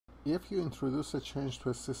If you introduce a change to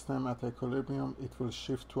a system at equilibrium, it will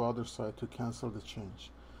shift to other side to cancel the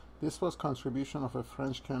change. This was contribution of a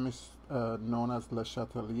French chemist known as Le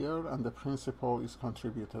Chatelier, and the principle is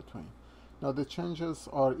contributed to him. Now the changes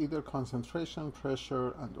are either concentration,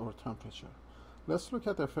 pressure, and or temperature. Let's look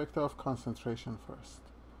at the effect of concentration first.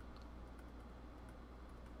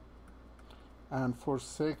 And for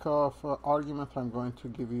sake of argument, I'm going to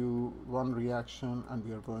give you one reaction and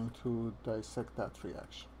we are going to dissect that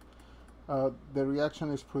reaction. The reaction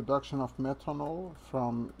is production of methanol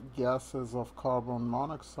from gases of carbon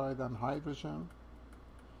monoxide and hydrogen.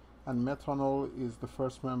 And methanol is the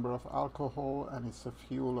first member of alcohol and it's a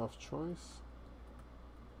fuel of choice.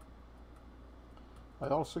 I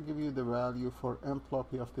also give you the value for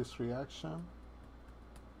enthalpy of this reaction,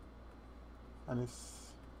 and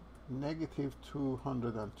it's negative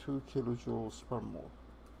 202 kilojoules per mole.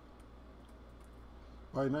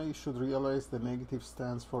 By now you should realize the negative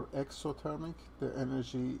stands for exothermic. The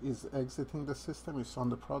energy is exiting the system, it's on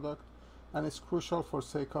the product, and it's crucial for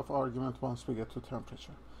sake of argument once we get to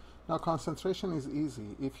temperature. Now concentration is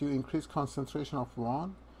easy. If you increase concentration of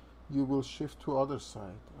one, you will shift to other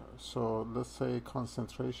side. So let's say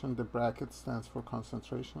concentration, the bracket stands for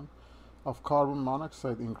concentration, of carbon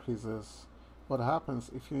monoxide increases. What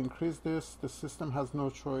happens if you increase this? The system has no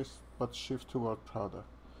choice but shift toward product.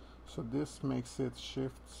 So this makes it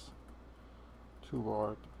shifts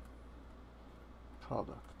toward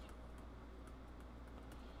product.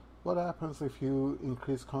 What happens if you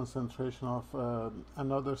increase concentration of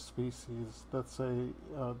another species? Let's say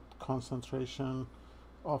concentration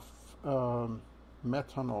of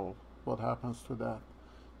methanol. What happens to that?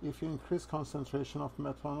 If you increase concentration of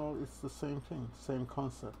methanol, it's the same thing, same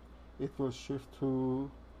concept. It will shift to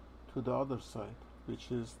the other side,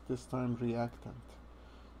 which is this time reactant.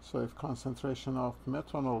 So if concentration of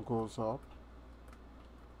methanol goes up,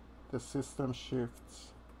 the system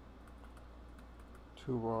shifts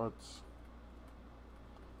towards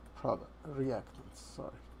reactants.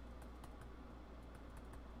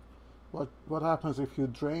 What happens if you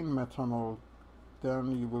drain methanol?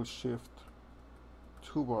 Then you will shift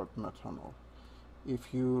toward methanol.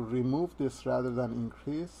 If you remove this rather than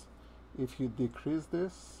increase, if you decrease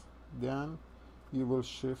this, then you will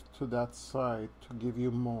shift to that side to give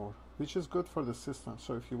you more, which is good for the system.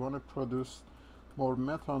 So if you want to produce more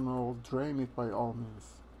methanol, drain it by all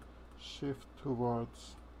means. Shift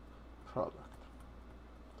towards product.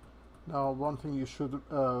 Now one thing you should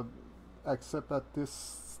accept at this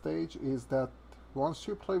stage is that once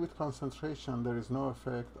you play with concentration, there is no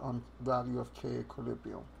effect on value of K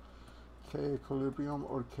equilibrium. K equilibrium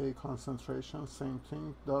or K concentration, same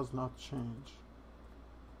thing, does not change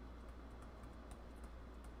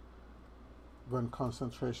when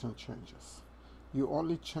concentration changes. You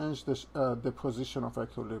only change the position of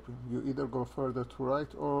equilibrium. You either go further to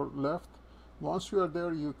right or left. Once you are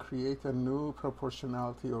there, you create a new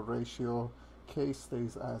proportionality or ratio. K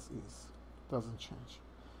stays as is, doesn't change.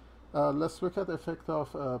 Let's look at the effect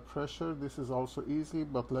of pressure. This is also easy,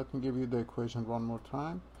 but let me give you the equation one more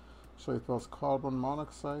time. So it was carbon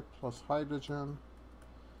monoxide plus hydrogen,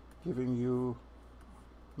 giving you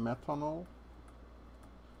methanol.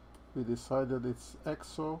 We decided it's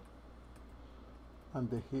exo, and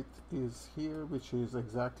the heat is here, which is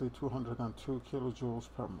exactly 202 kilojoules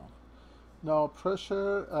per mole. Now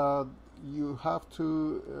pressure, you have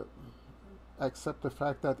to accept the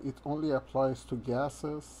fact that it only applies to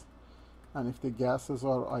gases, and if the gases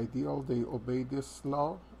are ideal, they obey this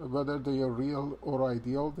law. Whether they are real or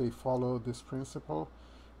ideal, they follow this principle.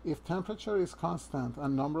 If temperature is constant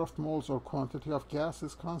and number of moles or quantity of gas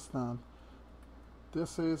is constant,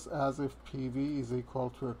 this is as if PV is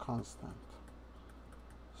equal to a constant.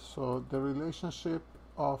 So the relationship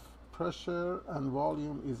of pressure and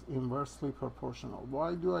volume is inversely proportional.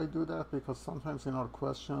 Why do I do that? Because sometimes in our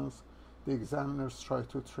questions, the examiners try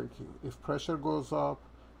to trick you. If pressure goes up,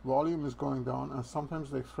 volume is going down, and sometimes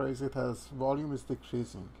they phrase it as volume is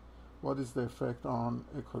decreasing. What is the effect on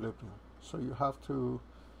equilibrium? So you have to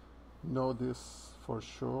know this for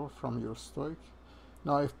sure from your stoic.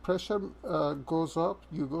 Now if pressure goes up,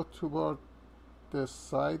 you go toward the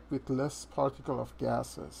side with less particle of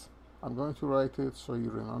gases. I'm going to write it so you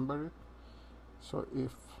remember it. So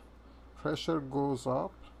if pressure goes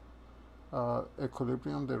up,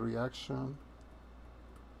 equilibrium, the reaction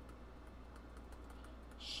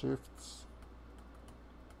shifts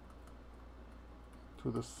to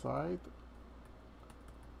the side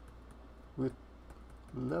with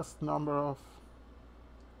less number of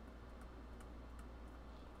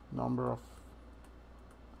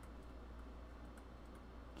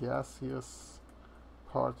gaseous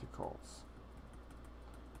particles.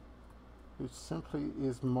 which simply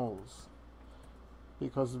is moles,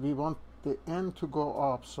 because we want the N to go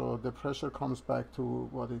up so the pressure comes back to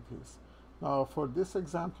what it is. Now for this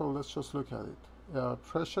example, let's just look at it.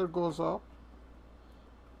 Pressure goes up,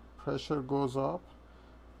 pressure goes up.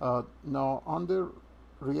 Now on the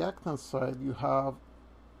reactant side, you have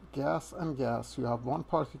gas and gas. You have one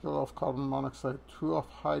particle of carbon monoxide, two of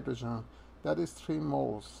hydrogen. That is 3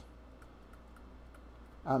 moles.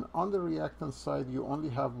 And on the reactant side, you only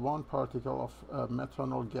have one particle of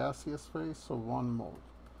methanol gaseous phase, so 1 mole.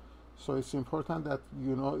 So it's important that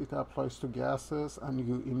you know it applies to gases, and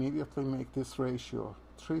you immediately make this ratio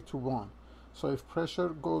 3 to 1. So if pressure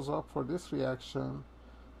goes up for this reaction,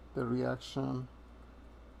 the reaction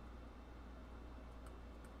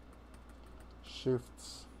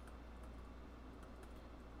shifts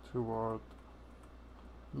toward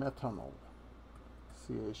methanol,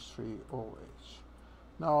 CH3OH.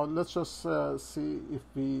 Now let's just see if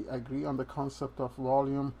we agree on the concept of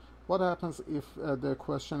volume. What happens if the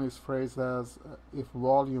question is phrased as if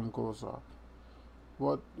volume goes up?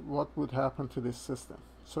 What would happen to this system?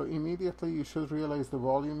 So immediately you should realize the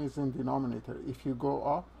volume is in denominator. If you go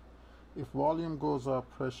up, if volume goes up,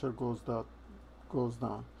 pressure goes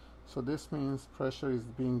down. So this means pressure is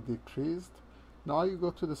being decreased. Now you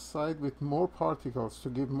go to the side with more particles to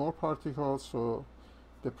give more particles, so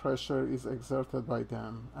the pressure is exerted by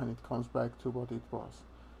them and it comes back to what it was.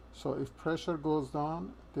 So if pressure goes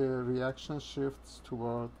down, the reaction shifts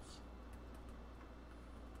towards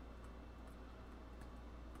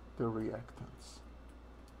the reactants.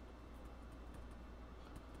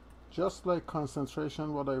 Just like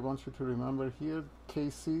concentration, what I want you to remember here,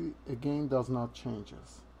 Kc again does not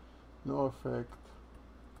changes. No effect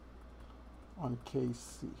on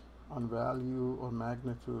Kc, on value or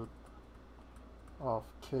magnitude of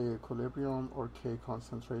K equilibrium or K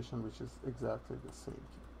concentration, which is exactly the same.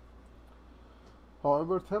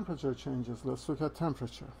 However, temperature changes. Let's look at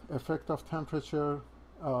temperature. Effect of temperature,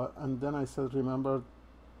 and then I said, remember,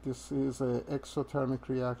 this is an exothermic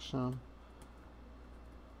reaction.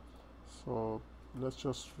 So let's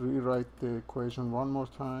just rewrite the equation one more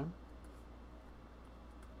time.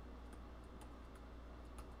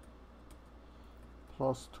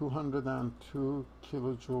 Plus 202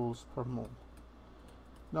 kilojoules per mole.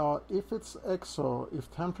 Now, if it's exo, if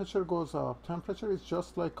temperature goes up, temperature is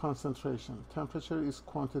just like concentration. Temperature is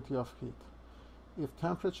quantity of heat. If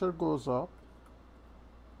temperature goes up,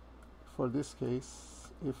 for this case,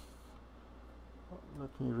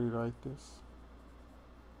 let me rewrite this.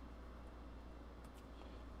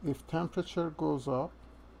 If temperature goes up,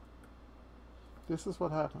 this is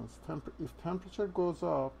what happens. If temperature goes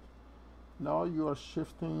up, now you are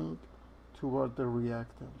shifting toward the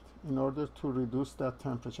reactant in order to reduce that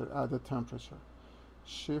temperature, added temperature.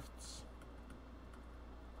 Shifts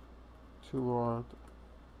toward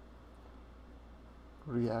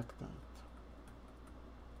reactant.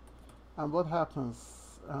 And what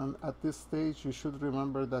happens? And at this stage, you should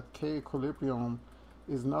remember that K equilibrium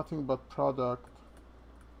is nothing but product.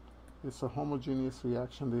 It's a homogeneous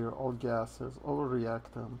reaction. They are all gases over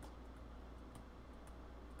reactant.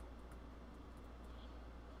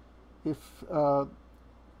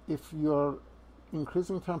 If you're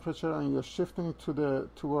increasing temperature and you're shifting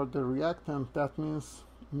toward the reactant, that means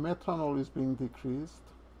methanol is being decreased.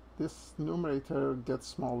 This numerator gets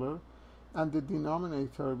smaller, and the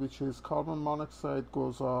denominator, which is carbon monoxide,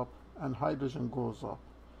 goes up and hydrogen goes up.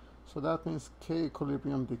 So that means K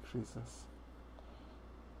equilibrium decreases.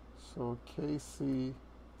 So Kc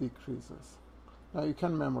decreases. Now you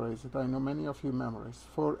can memorize it. I know many of you memorize.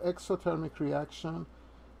 For exothermic reaction,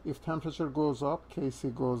 if temperature goes up,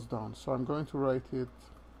 Kc goes down. So I'm going to write it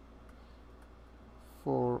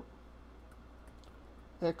for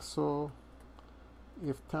exo.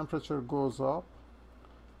 If temperature goes up,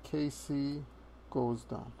 Kc goes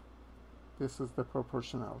down. This is the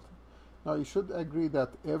proportionality. Now you should agree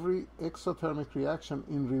that every exothermic reaction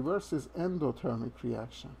in reverse is endothermic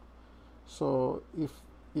reaction. So if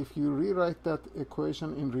you rewrite that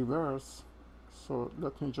equation in reverse, so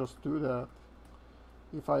let me just do that.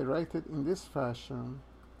 If I write it in this fashion,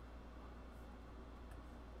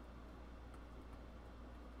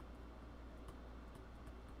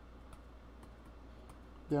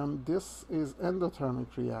 then this is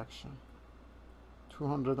endothermic reaction,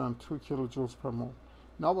 202 kilojoules per mole.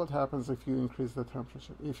 Now what happens if you increase the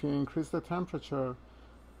temperature? If you increase the temperature,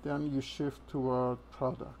 then you shift toward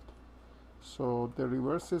product. So the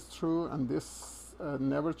reverse is true, and this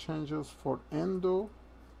never changes for endothermic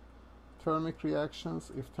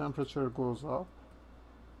reactions. If temperature goes up,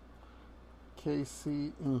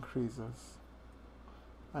 Kc increases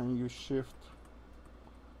and you shift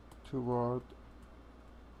towards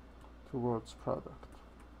product.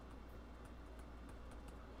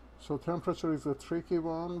 So temperature is a tricky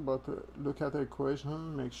one, but look at the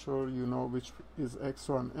equation, make sure you know which is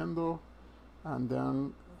exo and endo, and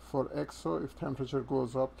then for exo, if temperature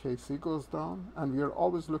goes up, Kc goes down, and we are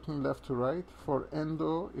always looking left to right. For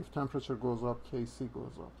endo, if temperature goes up, Kc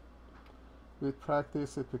goes up. With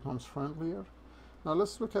practice, it becomes friendlier. Now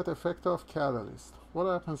let's look at effect of catalyst. What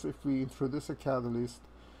happens if we introduce a catalyst?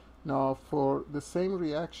 Now for the same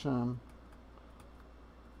reaction,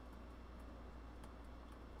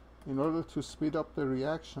 in order to speed up the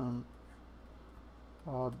reaction,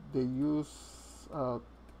 they use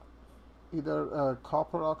either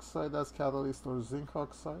copper oxide as catalyst or zinc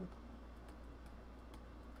oxide.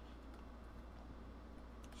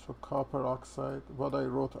 So copper oxide, what I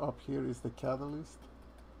wrote up here is the catalyst.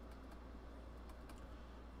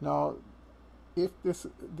 Now, if this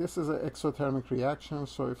is an exothermic reaction,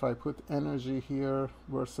 so if I put energy here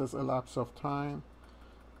versus a lapse of time,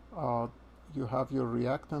 you have your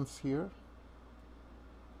reactants here,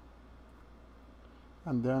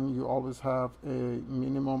 and then you always have a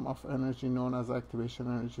minimum of energy known as activation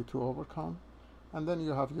energy to overcome, and then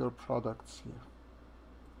you have your products here.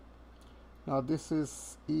 Now this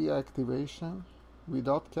is E activation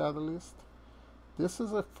without catalyst. This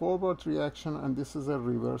is a forward reaction and this is a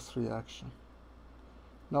reverse reaction.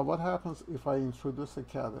 Now what happens if I introduce a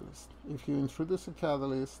catalyst? If you introduce a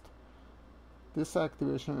catalyst, this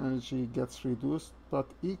activation energy gets reduced, but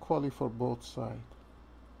equally for both sides.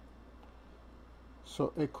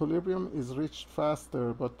 So equilibrium is reached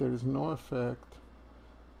faster, but there is no effect.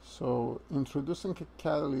 So introducing a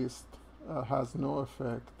catalyst has no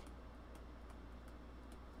effect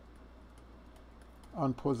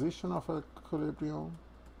on position of equilibrium,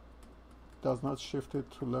 does not shift it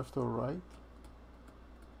to left or right.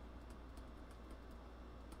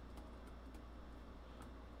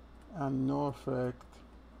 And no effect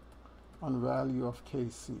on value of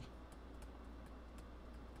Kc.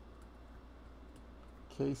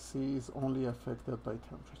 Kc is only affected by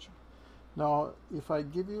temperature. Now, if I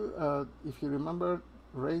give you, if you remember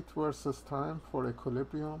rate versus time for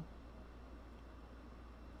equilibrium,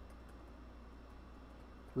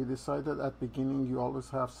 we decided at beginning you always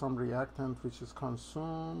have some reactant which is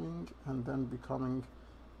consuming and then becoming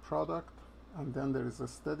product, and then there is a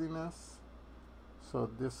steadiness. So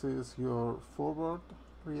this is your forward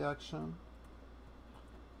reaction,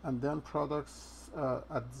 and then products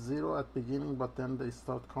at zero at beginning, but then they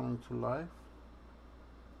start coming to life,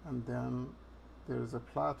 and then there is a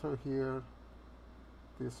plateau here.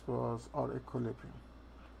 This was our equilibrium.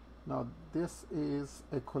 Now this is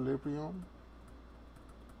equilibrium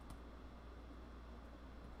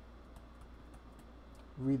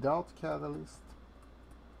without catalyst.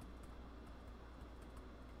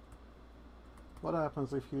 What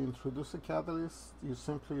happens if you introduce a catalyst? You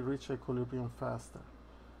simply reach equilibrium faster.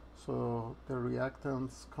 So the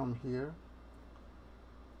reactants come here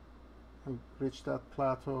and reach that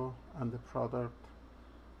plateau, and the product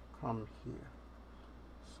come here.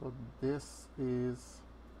 So this is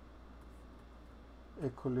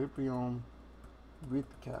equilibrium with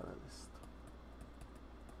catalyst.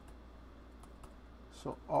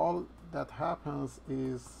 So all that happens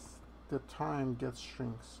is the time gets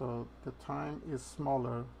shrunk. So the time is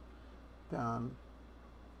smaller than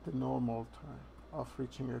the normal time of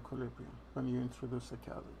reaching equilibrium when you introduce a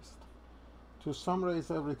catalyst. To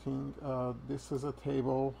summarize everything, this is a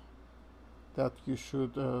table that you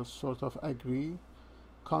should sort of agree.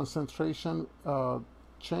 Concentration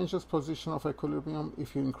changes position of equilibrium.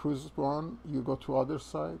 If you increase one, you go to other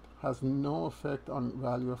side, has no effect on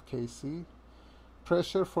value of Kc.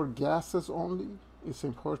 Pressure for gases only is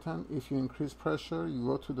important. If you increase pressure, you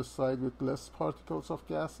go to the side with less particles of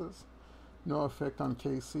gases, no effect on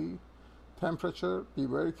Kc. Temperature, be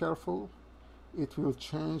very careful. It will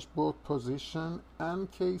change both position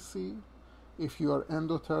and Kc. If you are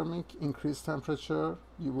endothermic, increase temperature,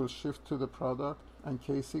 you will shift to the product and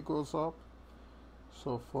Kc goes up.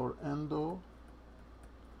 So for endo,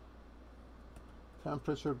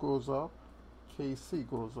 temperature goes up, Kc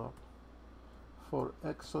goes up. For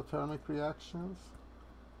exothermic reactions,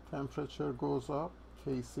 temperature goes up,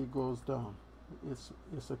 Kc goes down.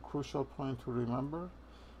 It's a crucial point to remember.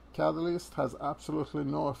 Catalyst has absolutely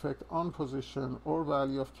no effect on position or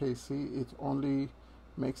value of Kc. It only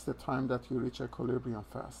makes the time that you reach equilibrium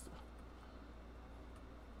faster.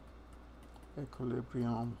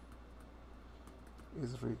 Equilibrium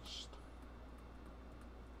is reached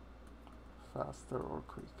faster or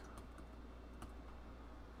quicker.